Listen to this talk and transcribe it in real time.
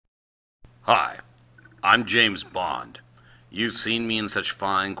Hi, I'm James Bond. You've seen me in such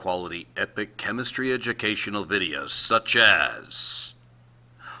fine quality epic chemistry educational videos such as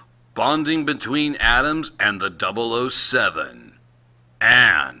Bonding Between Atoms and the 007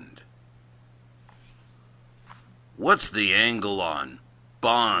 and What's the Angle on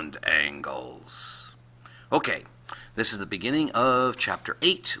Bond Angles? Okay, this is the beginning of Chapter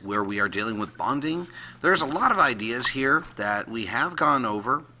 8, where we are dealing with bonding. There's a lot of ideas here that we have gone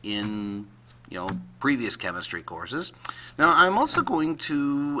over in, previous chemistry courses. Now, I'm also going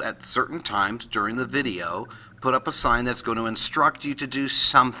to, at certain times during the video, put up a sign that's going to instruct you to do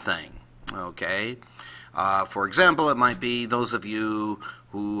something, okay? For example, it might be those of you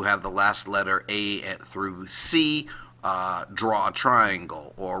who have the last letter A through C, draw a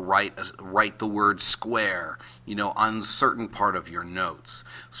triangle or write the word square, on certain part of your notes.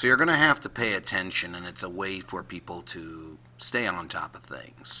 So you're going to have to pay attention, and it's a way for people to stay on top of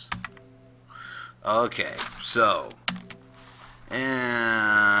things. Okay, so,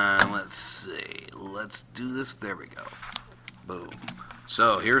 and let's see, let's do this, there we go, boom.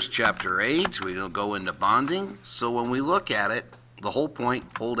 So here's Chapter 8, we'll go into bonding. So when we look at it, the whole point,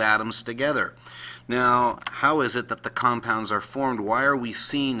 hold atoms together. Now, how is it that the compounds are formed? Why are we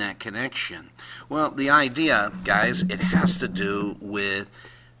seeing that connection? Well, the idea, guys, it has to do with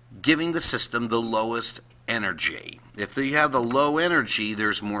giving the system the lowest energy. If you have the low energy,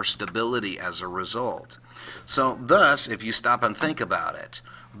 there's more stability as a result. So thus, if you stop and think about it,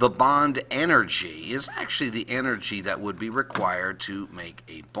 the bond energy is actually the energy that would be required to make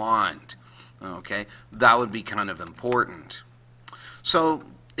a bond. Okay, that would be kind of important. So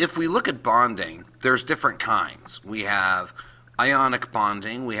if we look at bonding, there's different kinds. We have ionic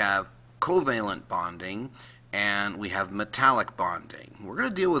bonding, we have covalent bonding, and we have metallic bonding. We're going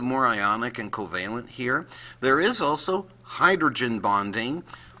to deal with more ionic and covalent here. There is also hydrogen bonding,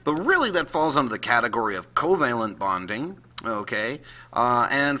 but really that falls under the category of covalent bonding, okay?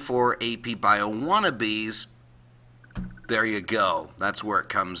 And for AP Bio wannabes, there you go. That's where it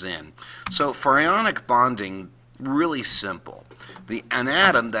comes in. So for ionic bonding, really simple. An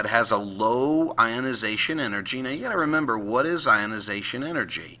atom that has a low ionization energy, now you got to remember, what is ionization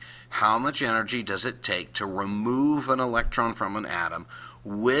energy? How much energy does it take to remove an electron from an atom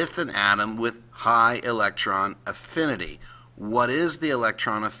with high electron affinity? What is the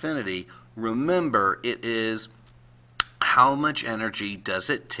electron affinity? Remember, it is how much energy does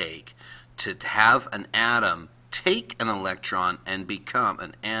it take to have an atom take an electron and become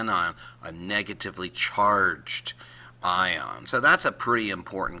an anion, a negatively charged ion. So that's a pretty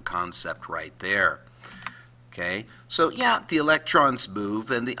important concept right there. Okay, so yeah, the electrons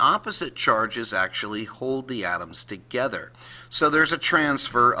move and the opposite charges actually hold the atoms together. So there's a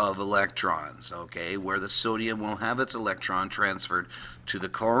transfer of electrons, okay, where the sodium will have its electron transferred to the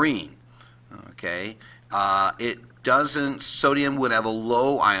chlorine. Okay, sodium would have a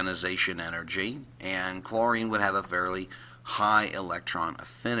low ionization energy and chlorine would have a fairly high electron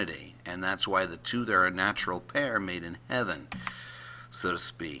affinity, and that's why the two, they're a natural pair made in heaven, so to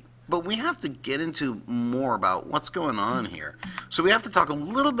speak. But we have to get into more about what's going on here. So we have to talk a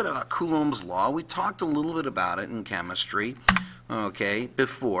little bit about Coulomb's law. We talked a little bit about it in chemistry, okay,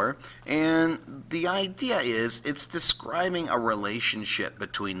 before, and the idea is it's describing a relationship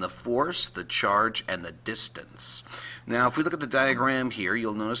between the force, the charge, and the distance. Now, if we look at the diagram here,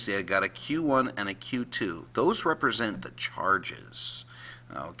 you'll notice they got a Q1 and a Q2. Those represent the charges,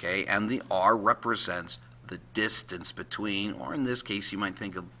 okay, and the R represents the distance between, or in this case, you might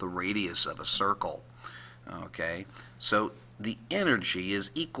think of the radius of a circle, okay. So the energy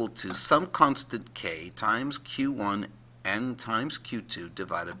is equal to some constant K times Q1 n times Q2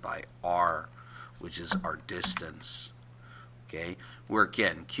 divided by R, which is our distance, okay, where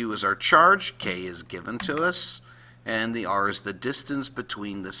again, Q is our charge, K is given to us, and the R is the distance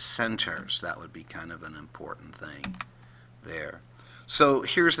between the centers. That would be kind of an important thing there. So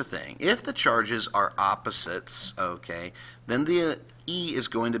here's the thing. If the charges are opposites, okay, then the E is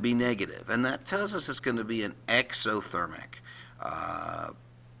going to be negative, and that tells us it's going to be an exothermic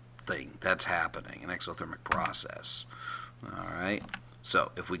thing that's happening, an exothermic process. All right.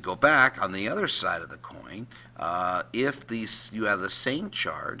 So if we go back on the other side of the coin, if you have the same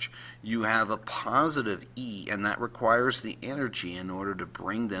charge, you have a positive E, and that requires the energy in order to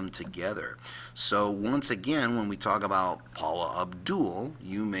bring them together. So once again, when we talk about Paula Abdul,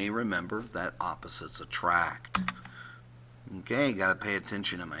 you may remember that opposites attract. Okay, got to pay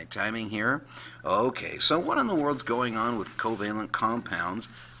attention to my timing here. Okay, so what in the world's going on with covalent compounds?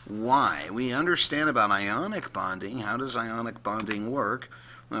 Why? We understand about ionic bonding. How does ionic bonding work?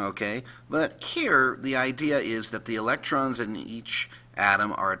 Okay, but here the idea is that the electrons in each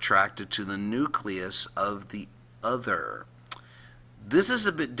atom are attracted to the nucleus of the other. This is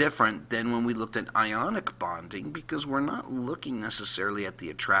a bit different than when we looked at ionic bonding, because we're not looking necessarily at the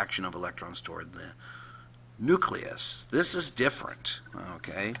attraction of electrons toward the nucleus. This is different,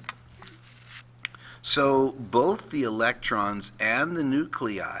 okay? So both the electrons and the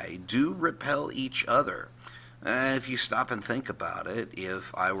nuclei do repel each other. If you stop and think about it,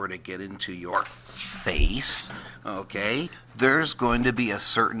 if I were to get into your face, okay, there's going to be a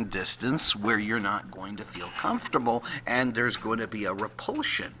certain distance where you're not going to feel comfortable, and there's going to be a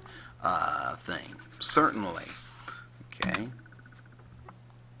repulsion thing, certainly, okay?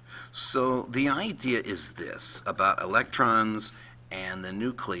 So the idea is this about electrons and the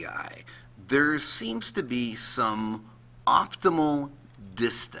nuclei. There seems to be some optimal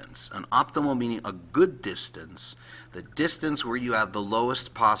distance, an optimal meaning a good distance, the distance where you have the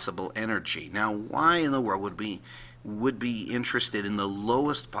lowest possible energy. Now, why in the world would be interested in the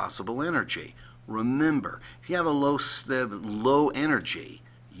lowest possible energy? Remember, if you have a low energy,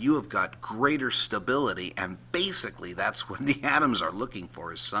 you have got greater stability, and basically that's what the atoms are looking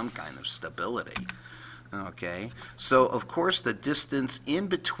for, is some kind of stability. Okay, so of course the distance in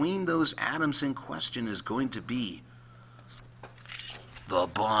between those atoms in question is going to be the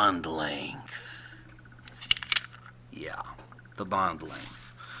bond length. Yeah, the bond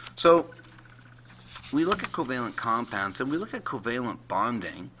length. So we look at covalent compounds and we look at covalent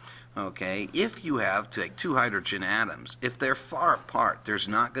bonding. Okay, if you have two hydrogen atoms, if they're far apart, there's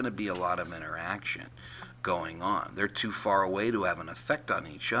not going to be a lot of interaction going on. They're too far away to have an effect on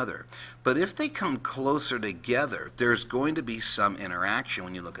each other. But if they come closer together, there's going to be some interaction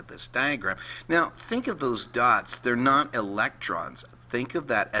when you look at this diagram. Now, think of those dots. They're not electrons. Think of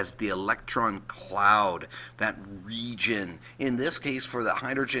that as the electron cloud, that region. In this case, for the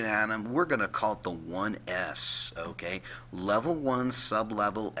hydrogen atom, we're going to call it the 1s, okay? Level 1,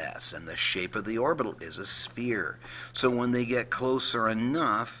 sublevel s, and the shape of the orbital is a sphere. So when they get closer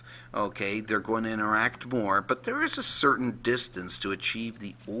enough, okay, they're going to interact more, but there is a certain distance to achieve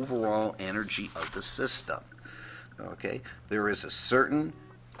the overall energy of the system, okay? There is a certain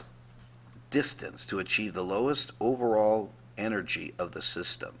distance to achieve the lowest overall energy of the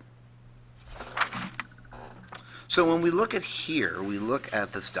system. So when we look at here, we look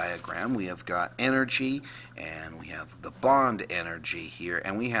at this diagram, we have got energy, and we have the bond energy here,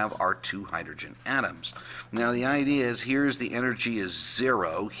 and we have our two hydrogen atoms. Now the idea is, here's the energy is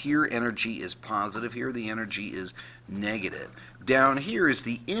 0, here energy is positive, here the energy is negative. Down here is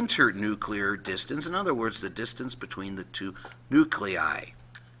the internuclear distance, in other words, the distance between the two nuclei.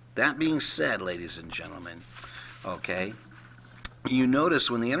 That being said, ladies and gentlemen, okay, you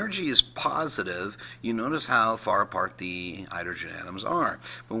notice when the energy is positive, you notice how far apart the hydrogen atoms are.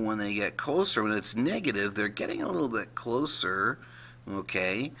 But when they get closer, when it's negative, they're getting a little bit closer,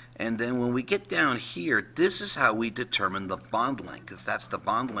 okay? And then when we get down here, this is how we determine the bond length, because that's the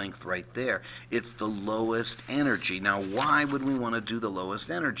bond length right there. It's the lowest energy. Now, why would we want to do the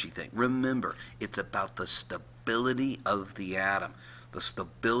lowest energy thing? Remember, it's about the stability of the atom, the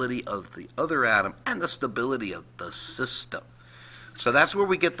stability of the other atom, and the stability of the system. So that's where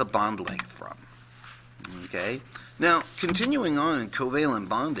we get the bond length from, okay? Now, continuing on in covalent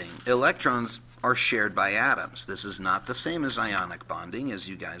bonding, electrons are shared by atoms. This is not the same as ionic bonding, as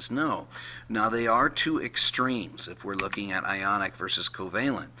you guys know. Now, they are two extremes if we're looking at ionic versus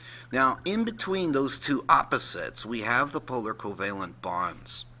covalent. Now, in between those two opposites, we have the polar covalent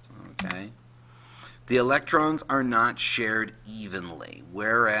bonds, okay? The electrons are not shared evenly,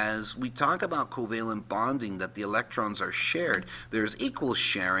 whereas we talk about covalent bonding that the electrons are shared. There's equal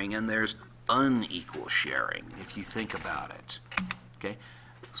sharing and there's unequal sharing, if you think about it. Okay?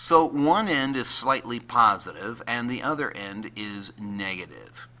 So one end is slightly positive and the other end is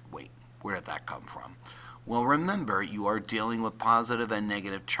negative. Wait, where did that come from? Well, remember, you are dealing with positive and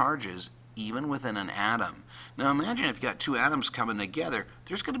negative charges even within an atom. Now imagine if you've got two atoms coming together,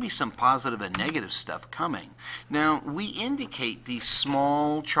 there's going to be some positive and negative stuff coming. Now we indicate these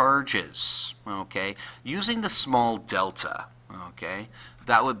small charges, okay, using the small delta, okay,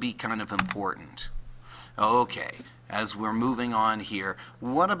 that would be kind of important. Okay, as we're moving on here,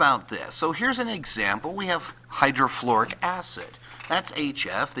 what about this? So here's an example. We have hydrofluoric acid. That's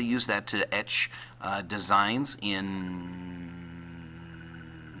HF. They use that to etch designs in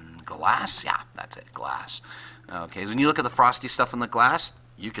glass? Yeah, that's it, glass. Okay, so when you look at the frosty stuff in the glass,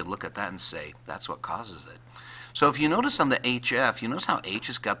 you could look at that and say, that's what causes it. So if you notice on the HF, you notice how H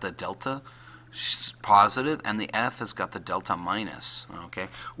has got the delta positive and the F has got the delta minus, okay?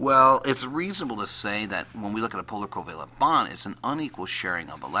 Well, it's reasonable to say that when we look at a polar covalent bond, it's an unequal sharing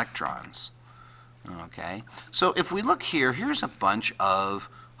of electrons, Okay, so if we look here, here's a bunch of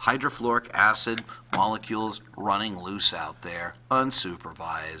hydrofluoric acid molecules running loose out there,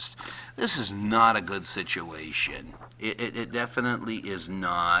 unsupervised. This is not a good situation. It definitely is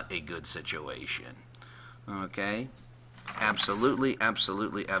not a good situation. Okay, absolutely,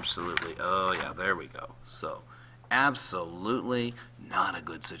 absolutely, absolutely. Oh yeah, there we go. So, absolutely not a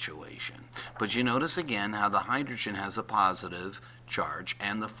good situation. But you notice again how the hydrogen has a positive charge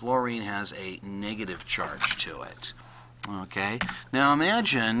and the fluorine has a negative charge to it. Okay, now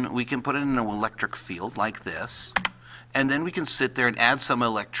imagine we can put it in an electric field like this, and then we can sit there and add some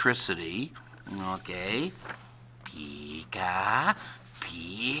electricity. Okay, pika,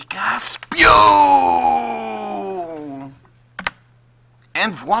 pika, spew!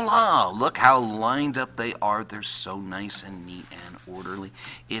 And voila! Look how lined up they are. They're so nice and neat and orderly.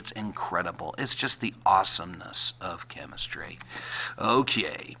 It's incredible. It's just the awesomeness of chemistry.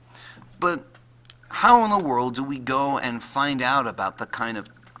 Okay, but how in the world do we go and find out about the kind of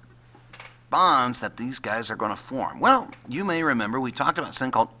bonds that these guys are going to form? Well, you may remember we talked about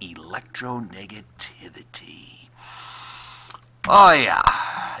something called electronegativity. Oh yeah,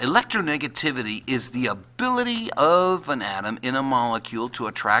 electronegativity is the ability of an atom in a molecule to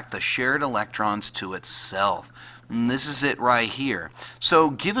attract the shared electrons to itself. And this is it right here. So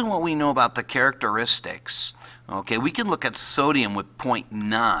given what we know about the characteristics, okay, we can look at sodium with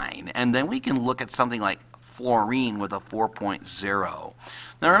 0.9, and then we can look at something like fluorine with a 4.0.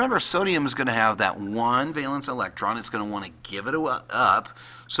 Now remember, sodium is going to have that one valence electron. It's going to want to give it up.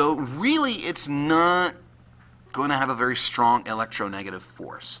 So really, it's not going to have a very strong electronegative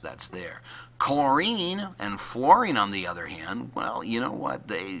force that's there. Chlorine and fluorine, on the other hand, well, you know what?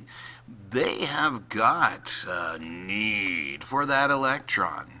 They have got a need for that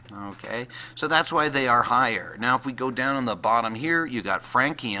electron. Okay, so that's why they are higher. Now, if we go down on the bottom here, you got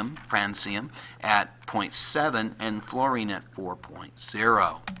francium at 0.7 and fluorine at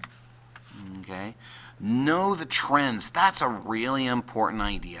 4.0. Okay. Know the trends. That's a really important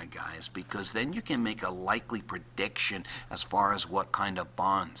idea, guys, because then you can make a likely prediction as far as what kind of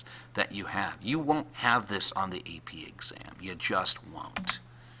bonds that you have. You won't have this on the AP exam. You just won't.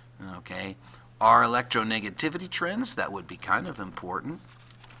 Okay? Our electronegativity trends, that would be kind of important.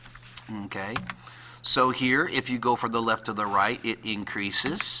 Okay? So here, if you go from the left to the right, it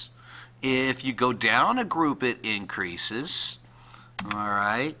increases. If you go down a group, it increases. All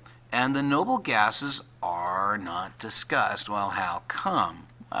right? And the noble gases are not discussed. Well, how come?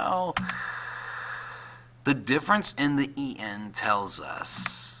 Well, the difference in the En tells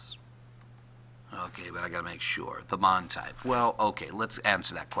us. Okay, but I got to make sure. The bond type. Well, okay, let's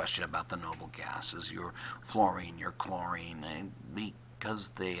answer that question about the noble gases. Your fluorine, your chlorine, and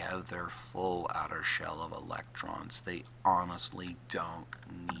because they have their full outer shell of electrons, they honestly don't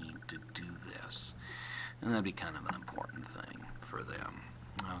need to do this. And that'd be kind of an important thing for them.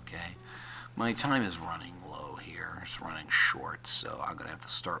 Okay, my time is running low here. It's running short, so I'm going to have to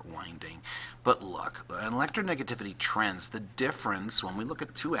start winding. But look, electronegativity trends, the difference when we look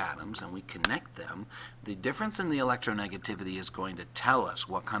at two atoms and we connect them, the difference in the electronegativity is going to tell us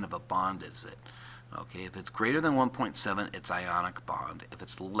what kind of a bond is it. Okay, if it's greater than 1.7, it's ionic bond. If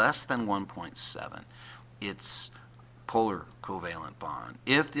it's less than 1.7, it's polar covalent bond.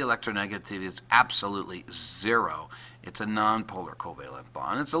 If the electronegativity is absolutely 0, it's a nonpolar covalent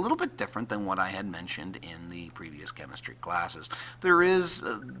bond. It's a little bit different than what I had mentioned in the previous chemistry classes. There is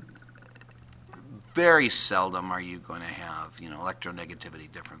very seldom are you going to have,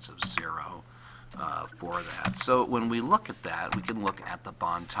 electronegativity difference of 0 for that. So when we look at that, we can look at the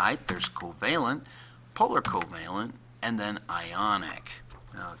bond type. There's covalent, polar covalent, and then ionic.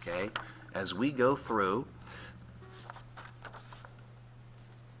 Okay, as we go through,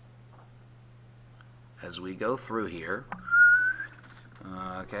 here,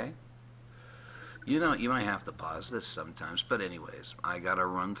 okay, you might have to pause this sometimes, but anyways, I gotta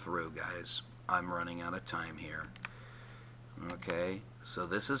run through, guys. I'm running out of time here. Okay, so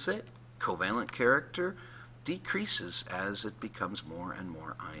this is it. Covalent character decreases as it becomes more and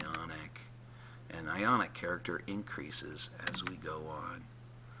more ionic, and ionic character increases as we go on.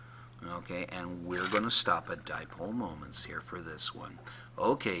 Okay, and we're going to stop at dipole moments here for this one.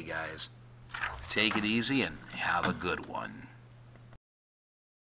 Okay, guys, take it easy and have a good one.